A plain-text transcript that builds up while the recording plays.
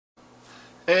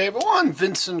Hey everyone,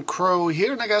 Vincent Crow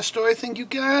here, and I got a story I think you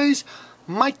guys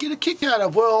might get a kick out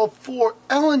of. Well, for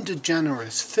Ellen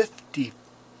DeGeneres'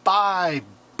 55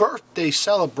 birthday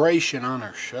celebration on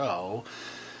her show,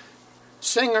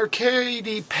 singer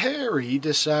Katy Perry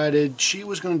decided she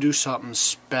was going to do something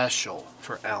special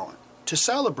for Ellen to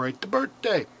celebrate the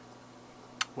birthday.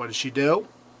 What did she do?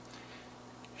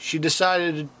 She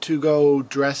decided to go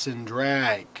dress in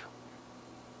drag.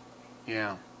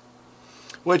 Yeah.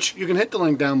 Which, you can hit the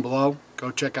link down below.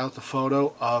 Go check out the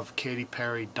photo of Katy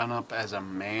Perry done up as a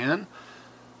man.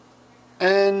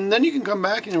 And then you can come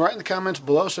back and write in the comments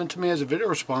below, send to me as a video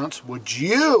response, would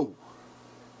you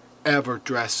ever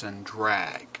dress in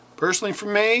drag? Personally for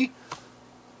me,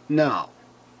 no.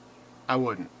 I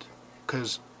wouldn't.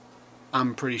 Because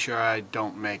I'm pretty sure I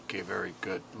don't make a very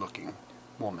good looking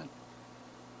woman.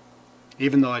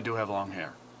 Even though I do have long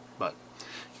hair. But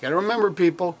you gotta remember,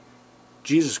 people,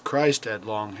 Jesus Christ had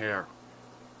long hair.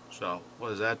 So, what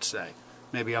does that say?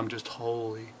 Maybe I'm just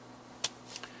holy.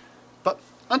 But,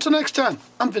 until next time,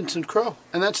 I'm Vincent Crow,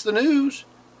 and that's the news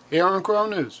here on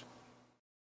ElCrowNews.